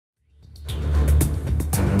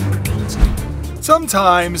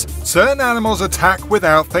Sometimes, certain animals attack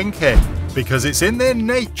without thinking, because it's in their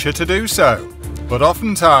nature to do so. But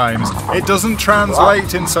oftentimes, it doesn't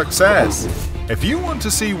translate in success. If you want to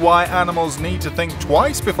see why animals need to think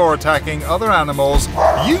twice before attacking other animals,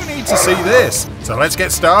 you need to see this. So let's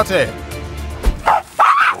get started.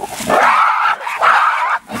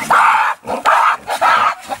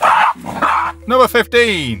 Number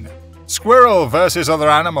 15. Squirrel versus other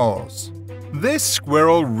animals. This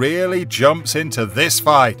squirrel really jumps into this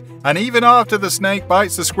fight, and even after the snake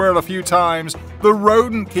bites the squirrel a few times, the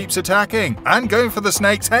rodent keeps attacking and going for the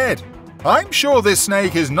snake's head. I'm sure this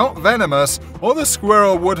snake is not venomous, or the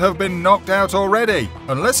squirrel would have been knocked out already,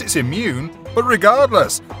 unless it's immune. But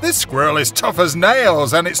regardless, this squirrel is tough as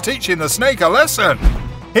nails and it's teaching the snake a lesson.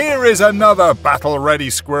 Here is another battle-ready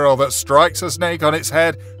squirrel that strikes a snake on its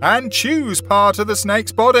head and chews part of the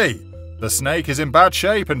snake's body. The snake is in bad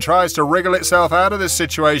shape and tries to wriggle itself out of this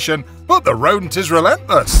situation, but the rodent is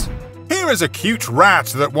relentless. Here is a cute rat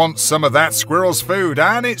that wants some of that squirrel's food,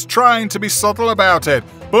 and it's trying to be subtle about it,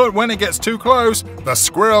 but when it gets too close, the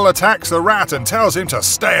squirrel attacks the rat and tells him to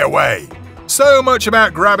stay away. So much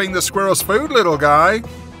about grabbing the squirrel's food, little guy.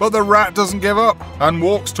 But the rat doesn't give up and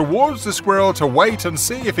walks towards the squirrel to wait and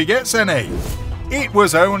see if he gets any. It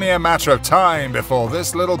was only a matter of time before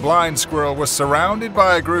this little blind squirrel was surrounded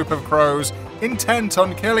by a group of crows intent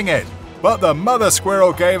on killing it. But the mother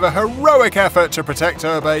squirrel gave a heroic effort to protect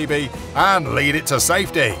her baby and lead it to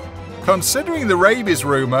safety. Considering the rabies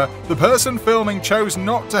rumor, the person filming chose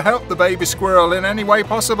not to help the baby squirrel in any way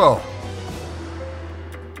possible.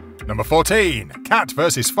 Number 14. Cat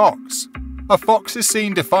versus fox. A fox is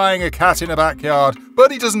seen defying a cat in a backyard,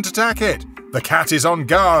 but he doesn't attack it. The cat is on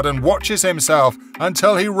guard and watches himself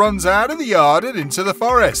until he runs out of the yard and into the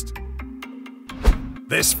forest.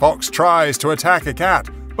 This fox tries to attack a cat,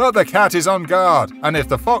 but the cat is on guard, and if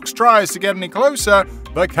the fox tries to get any closer,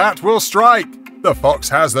 the cat will strike. The fox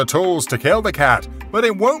has the tools to kill the cat, but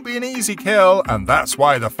it won't be an easy kill, and that's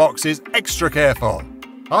why the fox is extra careful.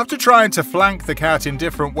 After trying to flank the cat in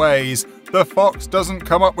different ways, the fox doesn't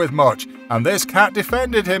come up with much, and this cat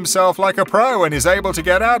defended himself like a pro and is able to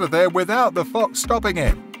get out of there without the fox stopping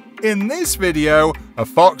him. In this video, a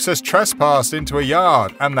fox has trespassed into a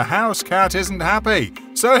yard and the house cat isn't happy,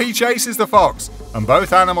 so he chases the fox, and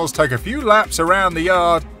both animals take a few laps around the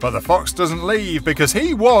yard, but the fox doesn't leave because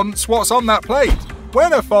he wants what's on that plate.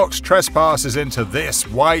 When a fox trespasses into this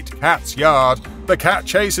white cat's yard, the cat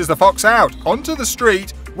chases the fox out onto the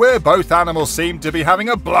street where both animals seem to be having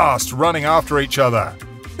a blast running after each other.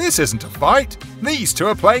 This isn't a fight, these two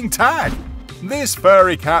are playing tag. This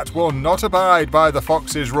furry cat will not abide by the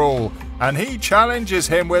fox's rule, and he challenges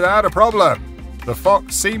him without a problem. The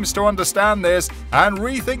fox seems to understand this and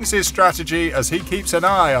rethinks his strategy as he keeps an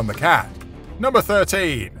eye on the cat. Number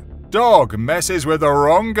 13. Dog messes with the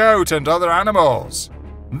wrong goat and other animals.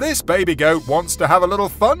 This baby goat wants to have a little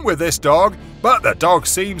fun with this dog, but the dog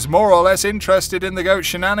seems more or less interested in the goat's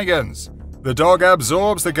shenanigans. The dog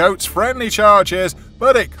absorbs the goat's friendly charges,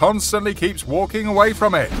 but it constantly keeps walking away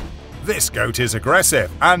from it. This goat is aggressive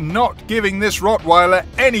and not giving this Rottweiler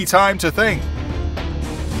any time to think.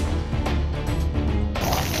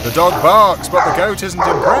 The dog barks, but the goat isn't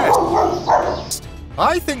impressed.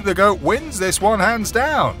 I think the goat wins this one hands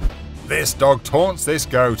down. This dog taunts this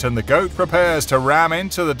goat and the goat prepares to ram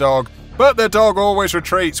into the dog, but the dog always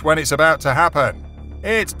retreats when it's about to happen.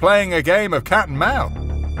 It's playing a game of cat and mouse.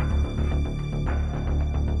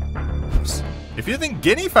 If you think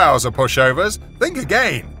guinea fowls are pushovers, think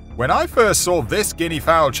again. When I first saw this guinea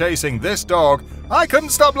fowl chasing this dog, I couldn't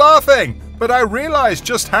stop laughing, but I realized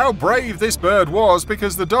just how brave this bird was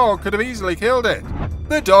because the dog could have easily killed it.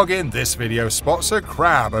 The dog in this video spots a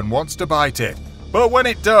crab and wants to bite it. But when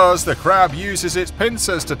it does, the crab uses its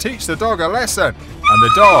pincers to teach the dog a lesson, and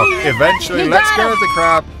the dog eventually lets go of the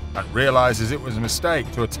crab and realizes it was a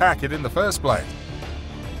mistake to attack it in the first place.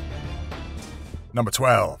 Number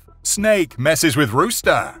 12. Snake messes with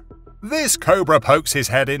rooster. This cobra pokes his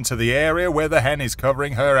head into the area where the hen is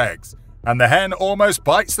covering her eggs, and the hen almost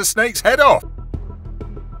bites the snake's head off.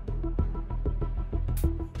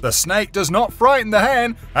 The snake does not frighten the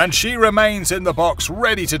hen, and she remains in the box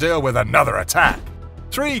ready to deal with another attack.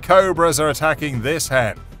 3 cobras are attacking this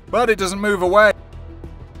hen, but it doesn't move away.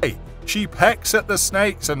 She pecks at the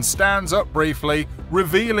snakes and stands up briefly,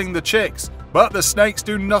 revealing the chicks, but the snakes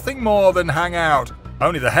do nothing more than hang out.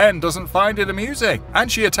 Only the hen doesn't find it amusing,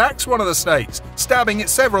 and she attacks one of the snakes, stabbing it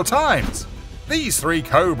several times. These 3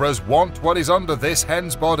 cobras want what is under this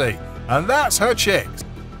hen's body, and that's her chicks.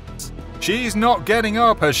 She's not getting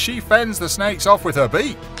up as she fends the snakes off with her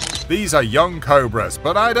beak. These are young cobras,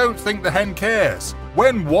 but I don't think the hen cares.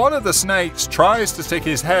 When one of the snakes tries to stick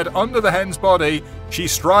his head under the hen's body, she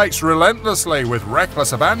strikes relentlessly with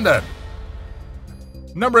reckless abandon.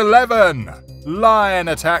 Number 11. Lion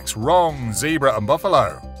attacks wrong zebra and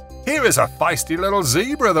buffalo. Here is a feisty little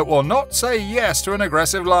zebra that will not say yes to an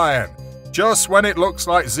aggressive lion. Just when it looks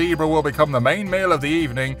like zebra will become the main meal of the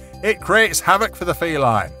evening, it creates havoc for the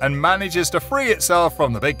feline and manages to free itself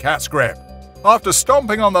from the big cat's grip. After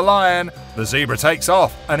stomping on the lion, the zebra takes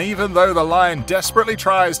off, and even though the lion desperately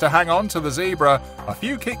tries to hang on to the zebra, a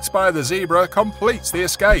few kicks by the zebra completes the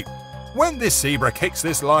escape. When this zebra kicks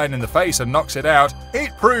this lion in the face and knocks it out,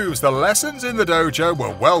 it proves the lessons in the dojo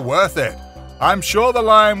were well worth it. I'm sure the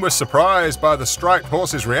lion was surprised by the striped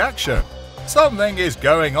horse's reaction. Something is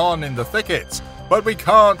going on in the thickets, but we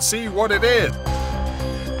can't see what it is.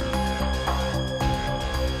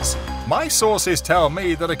 My sources tell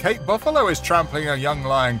me that a Cape buffalo is trampling a young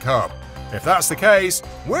lion cub. If that's the case,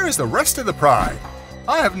 where is the rest of the pride?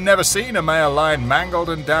 I have never seen a male lion mangled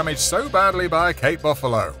and damaged so badly by a Cape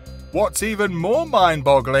buffalo. What's even more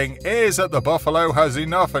mind-boggling is that the buffalo has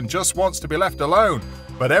enough and just wants to be left alone,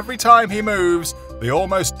 but every time he moves, the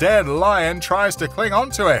almost dead lion tries to cling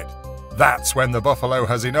onto it. That's when the buffalo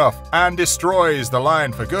has enough and destroys the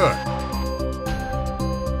lion for good.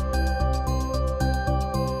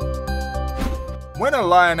 When a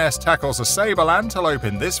lioness tackles a sable antelope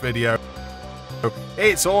in this video,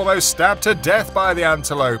 it's almost stabbed to death by the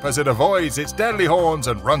antelope as it avoids its deadly horns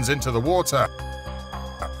and runs into the water,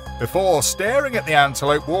 before staring at the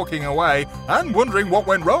antelope walking away and wondering what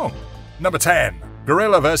went wrong. Number 10.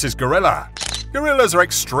 Gorilla versus gorilla. Gorillas are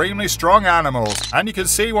extremely strong animals, and you can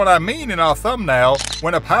see what I mean in our thumbnail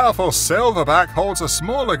when a powerful silverback holds a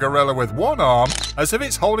smaller gorilla with one arm as if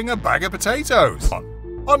it's holding a bag of potatoes.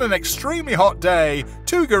 On an extremely hot day,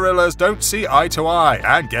 two gorillas don't see eye to eye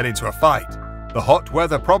and get into a fight. The hot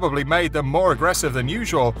weather probably made them more aggressive than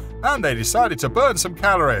usual, and they decided to burn some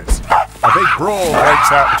calories. A big brawl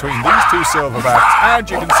breaks out between these two silverbacks, and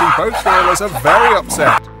you can see both gorillas are very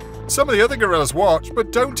upset. Some of the other gorillas watch,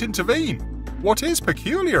 but don't intervene. What is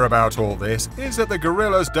peculiar about all this is that the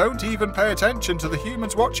gorillas don't even pay attention to the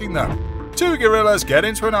humans watching them. Two gorillas get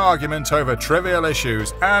into an argument over trivial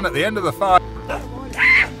issues, and at the end of the fight,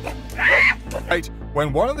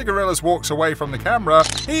 when one of the gorillas walks away from the camera,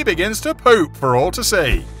 he begins to poop for all to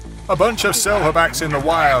see. A bunch of silverbacks in the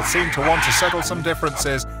wild seem to want to settle some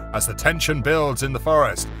differences as the tension builds in the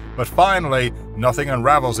forest, but finally, nothing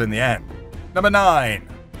unravels in the end. Number 9.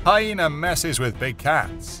 Hyena messes with big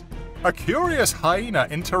cats. A curious hyena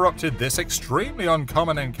interrupted this extremely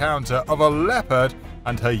uncommon encounter of a leopard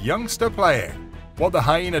and her youngster playing. What the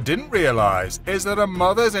hyena didn't realize is that a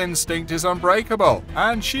mother's instinct is unbreakable,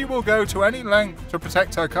 and she will go to any length to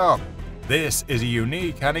protect her cub. This is a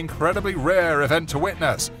unique and incredibly rare event to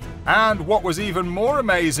witness, and what was even more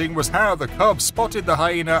amazing was how the cub spotted the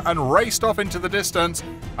hyena and raced off into the distance,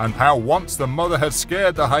 and how once the mother had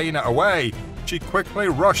scared the hyena away, she quickly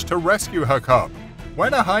rushed to rescue her cub.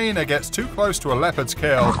 When a hyena gets too close to a leopard's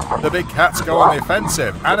kill, the big cats go on the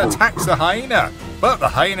offensive and attacks the hyena. But the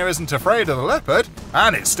hyena isn't afraid of the leopard,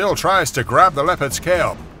 and it still tries to grab the leopard's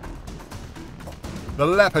kill. The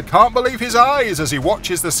leopard can't believe his eyes as he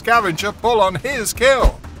watches the scavenger pull on his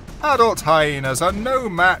kill. Adult hyenas are no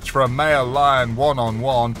match for a male lion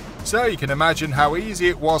one-on-one, so you can imagine how easy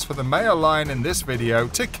it was for the male lion in this video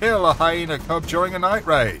to kill a hyena cub during a night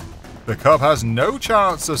raid. The cub has no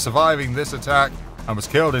chance of surviving this attack and was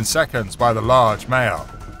killed in seconds by the large male.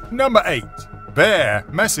 Number 8. Bear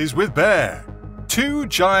messes with bear. Two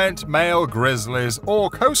giant male grizzlies or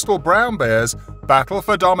coastal brown bears battle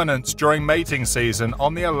for dominance during mating season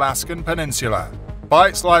on the Alaskan peninsula.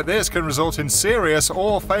 Bites like this can result in serious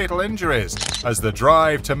or fatal injuries, as the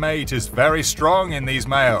drive to mate is very strong in these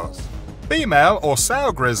males. Female or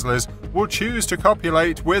sow grizzlies will choose to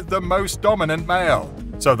copulate with the most dominant male,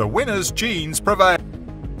 so the winner's genes prevail,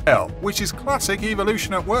 which is classic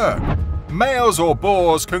evolution at work. Males or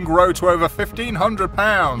boars can grow to over 1,500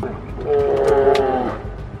 pounds,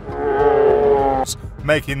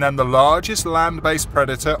 making them the largest land-based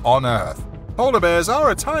predator on Earth. Polar bears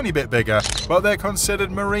are a tiny bit bigger, but they're considered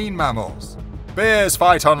marine mammals. Bears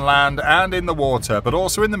fight on land and in the water, but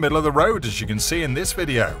also in the middle of the road, as you can see in this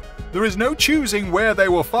video. There is no choosing where they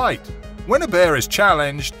will fight. When a bear is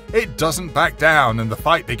challenged, it doesn't back down and the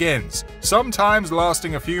fight begins, sometimes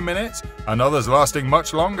lasting a few minutes and others lasting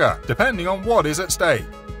much longer, depending on what is at stake.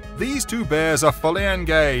 These two bears are fully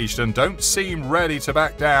engaged and don't seem ready to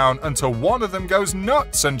back down until one of them goes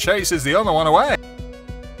nuts and chases the other one away.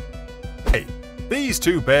 These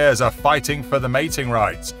two bears are fighting for the mating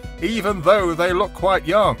rights, even though they look quite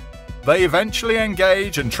young. They eventually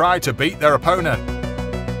engage and try to beat their opponent.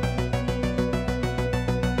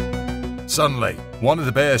 Suddenly, one of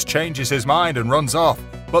the bears changes his mind and runs off,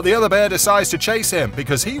 but the other bear decides to chase him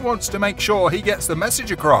because he wants to make sure he gets the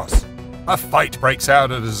message across. A fight breaks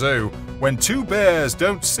out at a zoo when two bears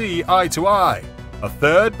don't see eye to eye. A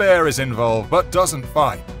third bear is involved but doesn't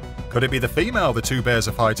fight. Could it be the female the two bears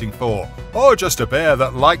are fighting for, or just a bear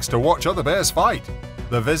that likes to watch other bears fight?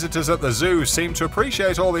 The visitors at the zoo seem to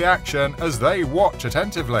appreciate all the action as they watch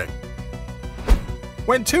attentively.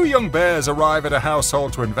 When two young bears arrive at a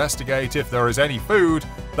household to investigate if there is any food,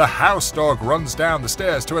 the house dog runs down the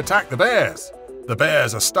stairs to attack the bears. The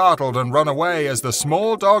bears are startled and run away as the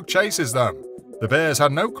small dog chases them. The bears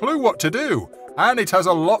had no clue what to do, and it has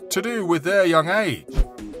a lot to do with their young age.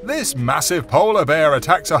 This massive polar bear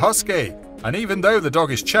attacks a husky, and even though the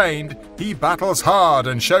dog is chained, he battles hard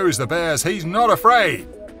and shows the bears he's not afraid.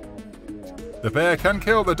 The bear can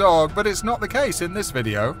kill the dog, but it's not the case in this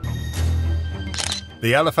video.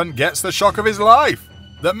 The elephant gets the shock of his life.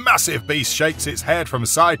 The massive beast shakes its head from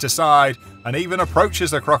side to side and even approaches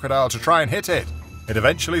the crocodile to try and hit it. It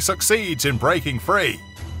eventually succeeds in breaking free.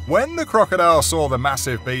 When the crocodile saw the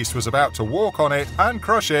massive beast was about to walk on it and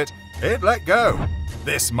crush it, it let go.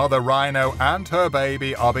 This mother rhino and her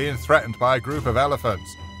baby are being threatened by a group of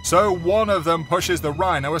elephants, so one of them pushes the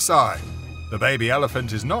rhino aside. The baby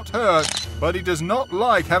elephant is not hurt, but he does not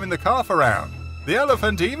like having the calf around. The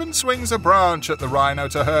elephant even swings a branch at the rhino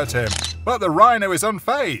to hurt him, but the rhino is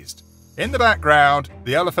unfazed. In the background,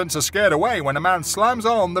 the elephants are scared away when a man slams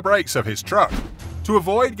on the brakes of his truck. To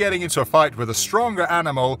avoid getting into a fight with a stronger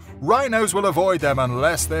animal, rhinos will avoid them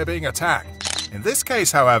unless they're being attacked. In this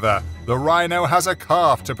case, however, the rhino has a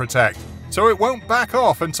calf to protect, so it won't back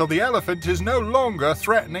off until the elephant is no longer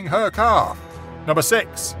threatening her calf. Number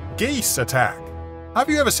 6. Geese attack. Have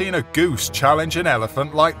you ever seen a goose challenge an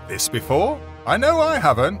elephant like this before? I know I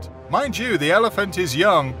haven't. Mind you, the elephant is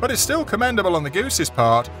young, but it's still commendable on the goose's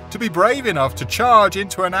part to be brave enough to charge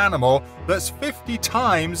into an animal that's 50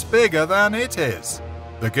 times bigger than it is.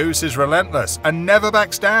 The goose is relentless and never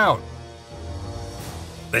backs down.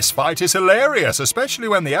 This fight is hilarious, especially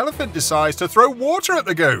when the elephant decides to throw water at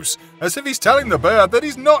the goose, as if he's telling the bird that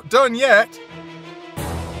he's not done yet.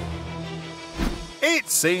 It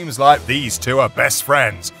seems like these two are best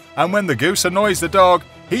friends, and when the goose annoys the dog,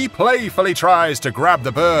 he playfully tries to grab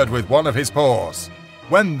the bird with one of his paws.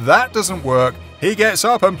 When that doesn't work, he gets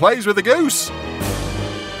up and plays with the goose.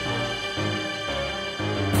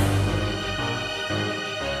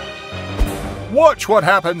 Watch what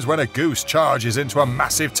happens when a goose charges into a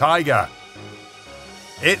massive tiger.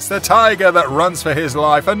 It's the tiger that runs for his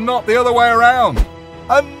life and not the other way around.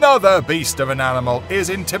 Another beast of an animal is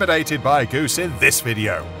intimidated by a goose in this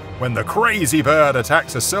video, when the crazy bird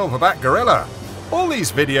attacks a silverback gorilla. All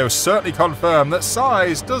these videos certainly confirm that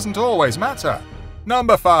size doesn't always matter.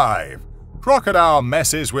 Number 5. Crocodile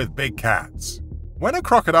messes with big cats. When a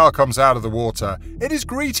crocodile comes out of the water, it is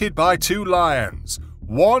greeted by two lions.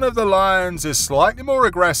 One of the lions is slightly more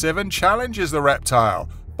aggressive and challenges the reptile,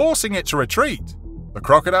 forcing it to retreat. The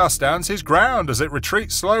crocodile stands his ground as it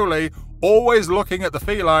retreats slowly, always looking at the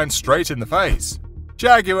feline straight in the face.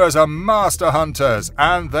 Jaguars are master hunters,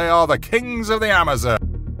 and they are the kings of the Amazon.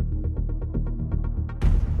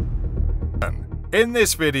 In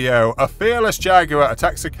this video, a fearless jaguar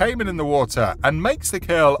attacks a caiman in the water and makes the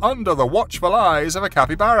kill under the watchful eyes of a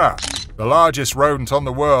capybara. The largest rodent on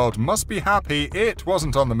the world must be happy it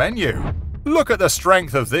wasn't on the menu. Look at the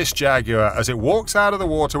strength of this jaguar as it walks out of the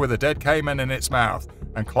water with a dead caiman in its mouth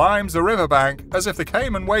and climbs the riverbank as if the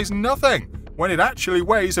caiman weighs nothing, when it actually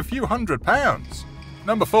weighs a few hundred pounds.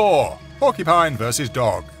 Number 4. Porcupine versus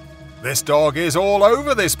dog. This dog is all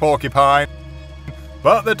over this porcupine,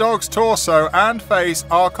 but the dog's torso and face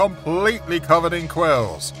are completely covered in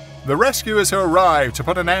quills. The rescuers who arrived to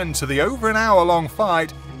put an end to the over an hour-long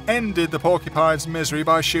fight ended the porcupine's misery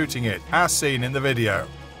by shooting it, as seen in the video.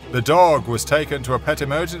 The dog was taken to a pet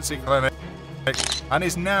emergency clinic and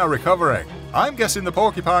is now recovering. I'm guessing the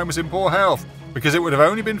porcupine was in poor health, because it would have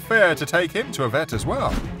only been fair to take him to a vet as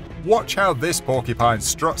well. Watch how this porcupine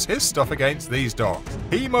struts his stuff against these dogs.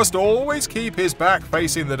 He must always keep his back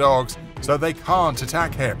facing the dogs so they can't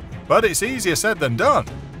attack him, but it's easier said than done.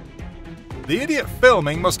 The idiot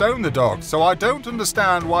filming must own the dogs, so I don't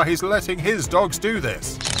understand why he's letting his dogs do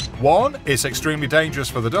this. 1. It's extremely dangerous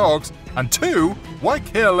for the dogs, and 2. Why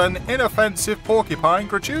kill an inoffensive porcupine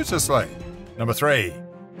gratuitously? Number 3.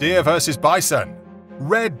 Deer versus bison.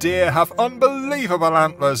 Red deer have unbelievable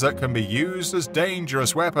antlers that can be used as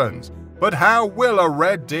dangerous weapons, but how will a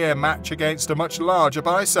red deer match against a much larger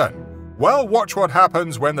bison? Well, watch what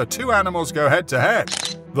happens when the two animals go head to head.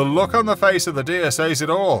 The look on the face of the deer says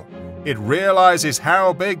it all. It realizes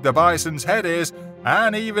how big the bison's head is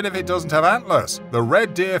And even if it doesn't have antlers, the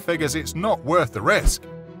red deer figures it's not worth the risk.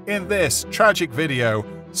 In this tragic video,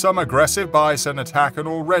 some aggressive bison attack an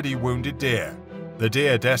already wounded deer. The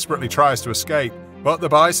deer desperately tries to escape, but the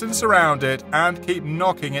bison surround it and keep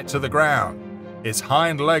knocking it to the ground. Its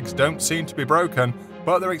hind legs don't seem to be broken,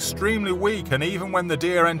 but they're extremely weak, and even when the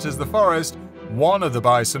deer enters the forest, one of the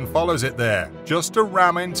bison follows it there, just to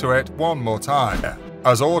ram into it one more time.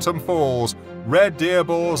 As autumn falls, red deer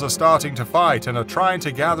bulls are starting to fight and are trying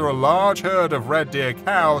to gather a large herd of red deer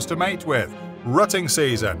cows to mate with. Rutting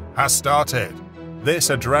season has started. This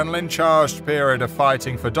adrenaline-charged period of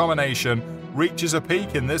fighting for domination reaches a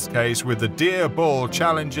peak in this case with the deer bull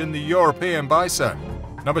challenging the European bison.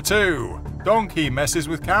 Number 2. Donkey messes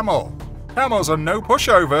with camel. Camels are no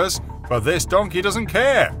pushovers, but this donkey doesn't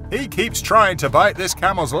care. He keeps trying to bite this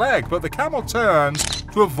camel's leg, but the camel turns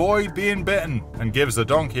to avoid being bitten and gives the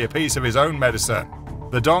donkey a piece of his own medicine.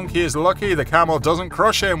 The donkey is lucky the camel doesn't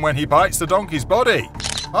crush him when he bites the donkey's body.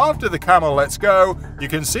 After the camel lets go, you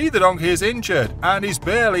can see the donkey is injured and he's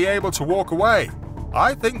barely able to walk away.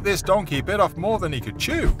 I think this donkey bit off more than he could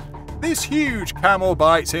chew. This huge camel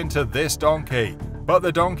bites into this donkey, but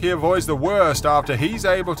the donkey avoids the worst after he's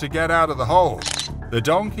able to get out of the hole. The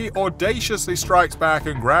donkey audaciously strikes back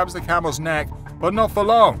and grabs the camel's neck, but not for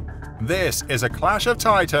long. This is a clash of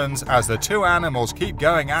titans as the two animals keep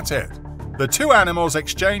going at it. The two animals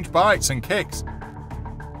exchange bites and kicks,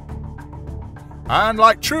 and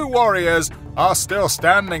like true warriors, are still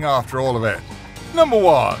standing after all of it. Number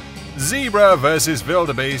 1. Zebra versus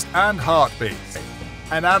wildebeest and hartebeest.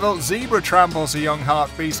 An adult zebra tramples a young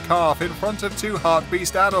hartebeest calf in front of two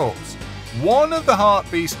hartebeest adults. One of the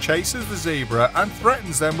hartebeest chases the zebra and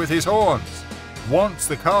threatens them with his horns. Once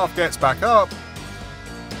the calf gets back up,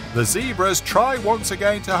 the zebras try once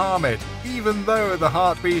again to harm it, even though the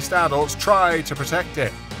hartebeest adults try to protect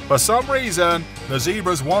it. For some reason, the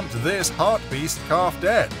zebras want this hartebeest calf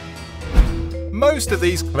dead. Most of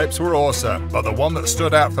these clips were awesome, but the one that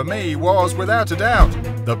stood out for me was, without a doubt,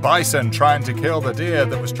 the bison trying to kill the deer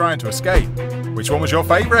that was trying to escape. Which one was your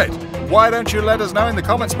favourite? Why don't you let us know in the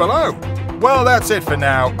comments below? Well, that's it for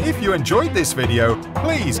now. If you enjoyed this video,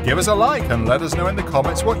 please give us a like and let us know in the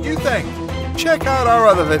comments what you think. Check out our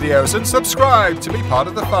other videos and subscribe to be part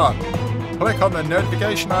of the fun. Click on the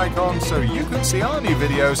notification icon so you can see our new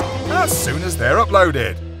videos as soon as they're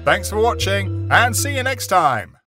uploaded. Thanks for watching and see you next time.